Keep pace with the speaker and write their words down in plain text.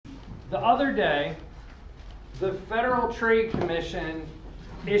The other day, the Federal Trade Commission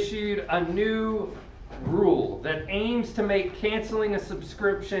issued a new rule that aims to make canceling a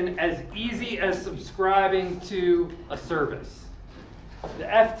subscription as easy as subscribing to a service. The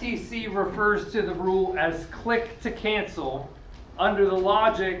FTC refers to the rule as click to cancel, under the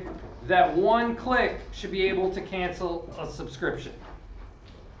logic that one click should be able to cancel a subscription.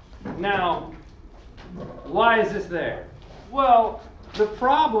 Now, why is this there? Well, the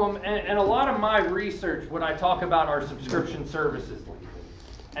problem, and a lot of my research when I talk about our subscription services lately,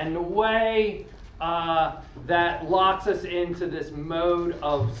 and the way that locks us into this mode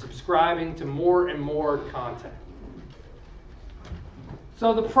of subscribing to more and more content.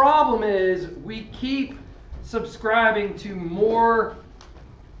 So the problem is we keep subscribing to more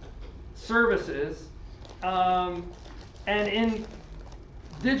services, and in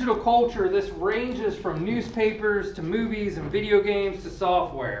digital culture, this ranges from newspapers to movies and video games to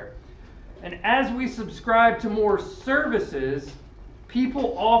software. And as we subscribe to more services,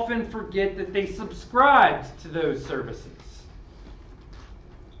 people often forget that they subscribed to those services.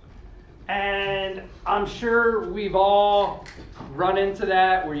 And I'm sure we've all run into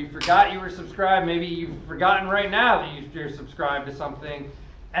that where you forgot you were subscribed. Maybe you've forgotten right now that you're subscribed to something,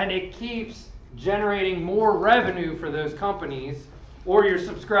 and it keeps generating more revenue for those companies. Or you're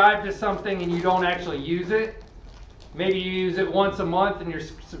subscribed to something and you don't actually use it. Maybe you use it once a month and you're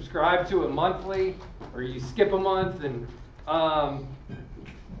subscribed to it monthly, or you skip a month. And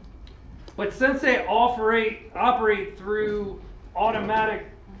but since they operate through automatic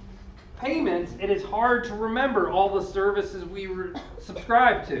payments, it is hard to remember all the services we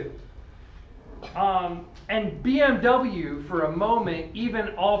subscribe to. And BMW, for a moment, even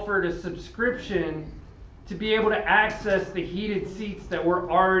offered a subscription to be able to access the heated seats that were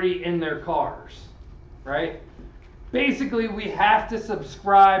already in their cars, right? Basically, we have to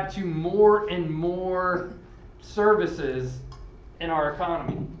subscribe to more and more services in our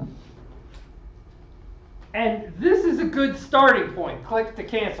economy. And this is a good starting point, click to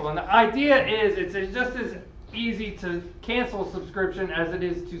cancel. And the idea is it's just as easy to cancel a subscription as it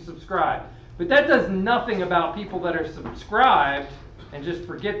is to subscribe. But that does nothing about people that are subscribed and just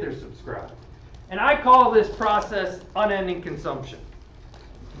forget they're subscribed. And I call this process unending consumption.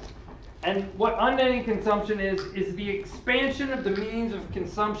 And what unending consumption is the expansion of the means of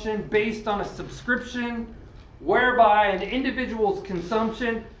consumption based on a subscription, whereby an individual's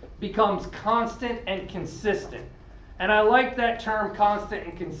consumption becomes constant and consistent. And I like that term, constant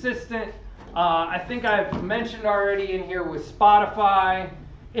and consistent. I think I've mentioned already in here with Spotify,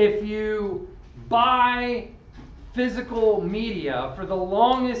 if you buy physical media, for the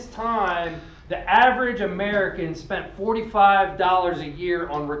longest time, the average American spent $45 a year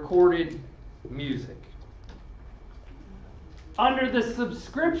on recorded music. Under the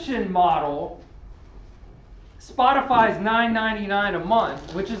subscription model, Spotify's $9.99 a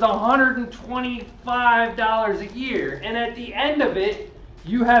month, which is $125 a year. And at the end of it,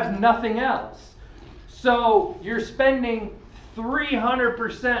 you have nothing else. So you're spending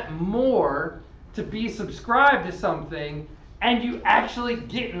 300% more to be subscribed to something, and you actually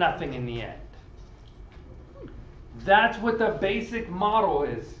get nothing in the end. That's what the basic model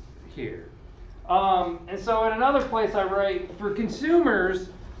is here. And so in another place I write, for consumers,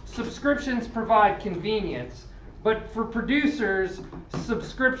 subscriptions provide convenience, but for producers,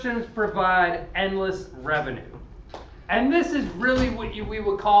 subscriptions provide endless revenue. And this is really what we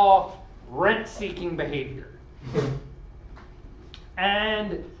would call rent-seeking behavior.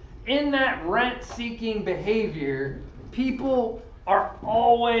 And in that rent-seeking behavior, people are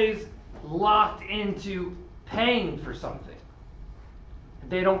always locked into paying for something.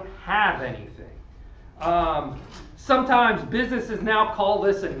 They don't have anything. Sometimes businesses now call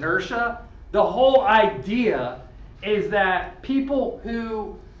this inertia. The whole idea is that people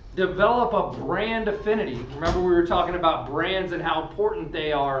who develop a brand affinity, remember we were talking about brands and how important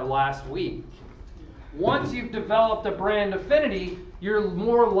they are last week. Once you've developed a brand affinity, you're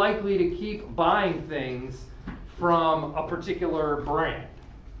more likely to keep buying things from a particular brand.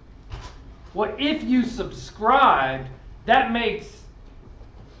 Well, if you subscribe, that makes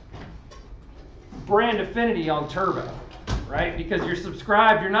brand affinity on turbo, right? Because you're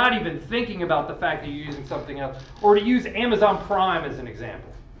subscribed, you're not even thinking about the fact that you're using something else. Or to use Amazon Prime as an example.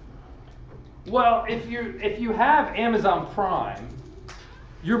 Well, if you have Amazon Prime,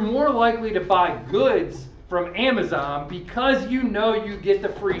 you're more likely to buy goods from Amazon because you know you get the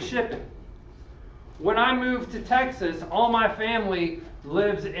free shipping. When I moved to Texas, all my family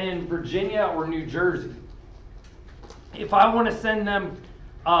lives in Virginia or New Jersey. If I want to send them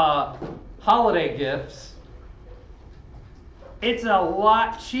holiday gifts, it's a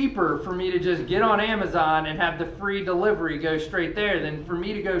lot cheaper for me to just get on Amazon and have the free delivery go straight there than for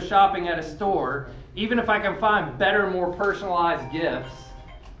me to go shopping at a store, even if I can find better, more personalized gifts,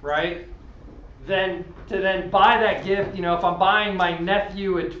 right? Than to then buy that gift. You know, if I'm buying my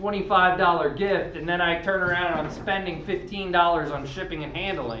nephew a $25 gift and then I turn around and I'm spending $15 on shipping and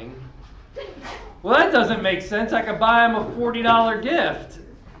handling, well, that doesn't make sense. I could buy him a $40 gift,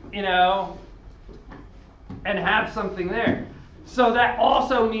 you know, and have something there. So that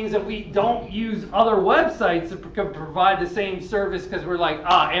also means that we don't use other websites that can provide the same service because we're like,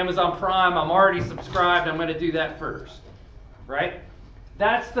 Amazon Prime, I'm already subscribed, I'm going to do that first, right?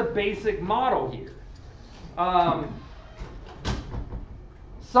 That's the basic model here.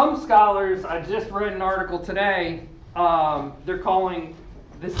 Some scholars, I just read an article today, they're calling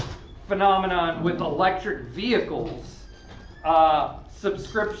this phenomenon with electric vehicles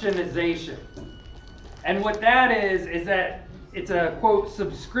subscriptionization. And what that is that it's a, quote,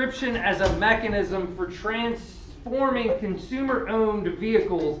 subscription as a mechanism for transforming consumer-owned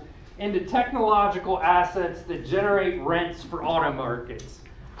vehicles into technological assets that generate rents for auto markets,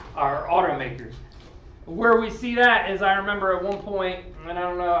 or automakers. Where we see that is, I remember at one point, and I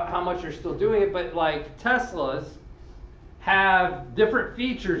don't know how much you're still doing it, but like Teslas have different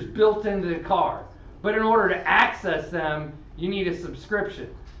features built into the car. But in order to access them, you need a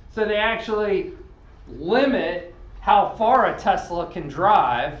subscription. So they actually limit how far a Tesla can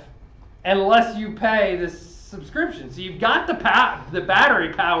drive unless you pay this subscription. So you've got the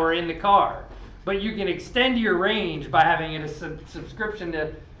battery power in the car, but you can extend your range by having a subscription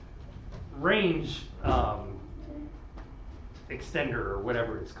to range extender or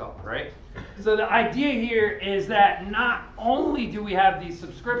whatever it's called, right? So the idea here is that not only do we have these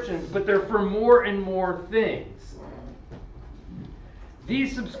subscriptions, but they're for more and more things.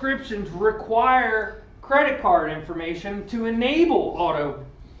 These subscriptions require credit card information to enable auto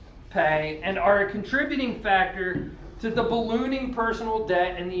pay and are a contributing factor to the ballooning personal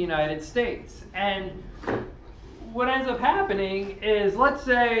debt in the United States. And what ends up happening is, let's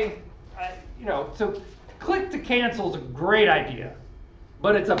say, so click to cancel is a great idea,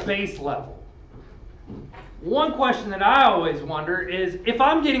 but it's a base level. One question that I always wonder is, if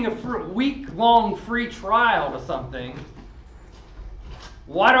I'm getting a week-long free trial to something,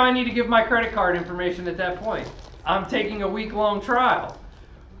 why do I need to give my credit card information at that point? I'm taking a week-long trial.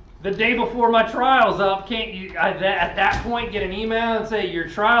 The day before my trial's up, can't you at that point get an email and say your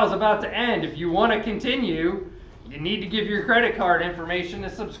trial's about to end? If you want to continue, you need to give your credit card information to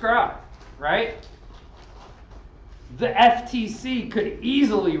subscribe, right? The FTC could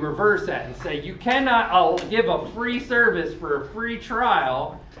easily reverse that and say you cannot give a free service for a free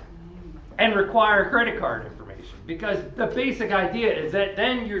trial and require credit card information. Because the basic idea is that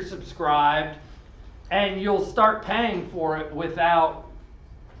then you're subscribed and you'll start paying for it without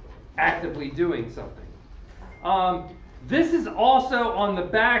actively doing something. This is also on the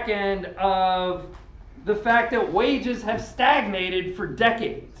back end of the fact that wages have stagnated for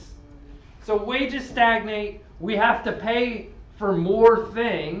decades. So wages stagnate, we have to pay for more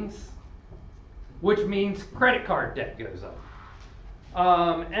things, which means credit card debt goes up.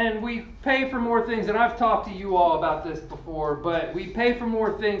 And we pay for more things, and I've talked to you all about this before, but we pay for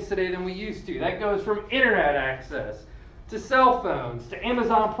more things today than we used to. That goes from internet access, to cell phones, to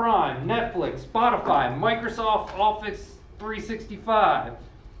Amazon Prime, Netflix, Spotify, Microsoft Office 365,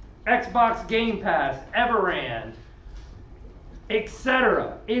 Xbox Game Pass, Everand,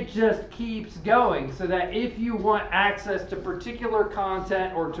 etc. It just keeps going, so that if you want access to particular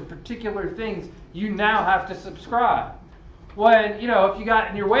content or to particular things, you now have to subscribe. When, if you got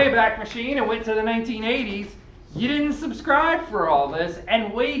in your Wayback Machine and went to the 1980s, you didn't subscribe for all this,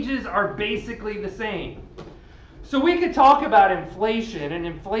 and wages are basically the same. So we could talk about inflation, and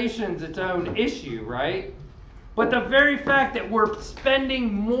inflation's its own issue, right? But the very fact that we're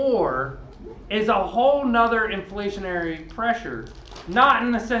spending more is a whole nother inflationary pressure. Not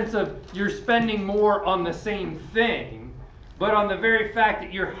in the sense of you're spending more on the same thing, but on the very fact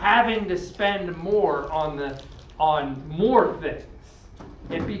that you're having to spend more on more things.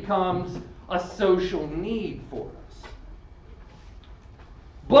 It becomes a social need for us.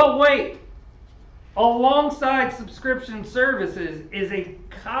 But wait, alongside subscription services is a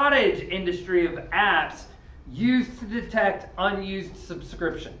cottage industry of apps used to detect unused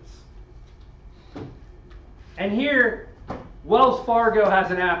subscriptions. And here, Wells Fargo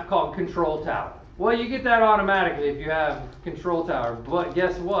has an app called Control Tower. Well, you get that automatically if you have Control Tower, but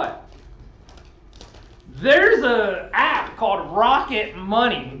guess what? There's an app called Rocket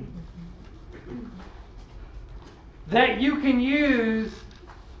Money that you can use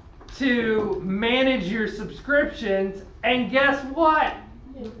to manage your subscriptions And guess what?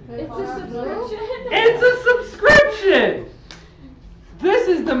 It's a subscription. It's a subscription! This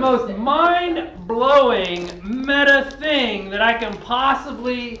is the most mind-blowing meta thing that I can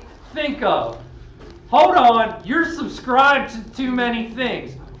possibly think of. Hold on, you're subscribed to too many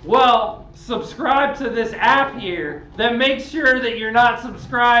things. Well, subscribe to this app here that makes sure that you're not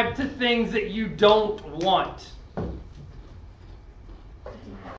subscribed to things that you don't want.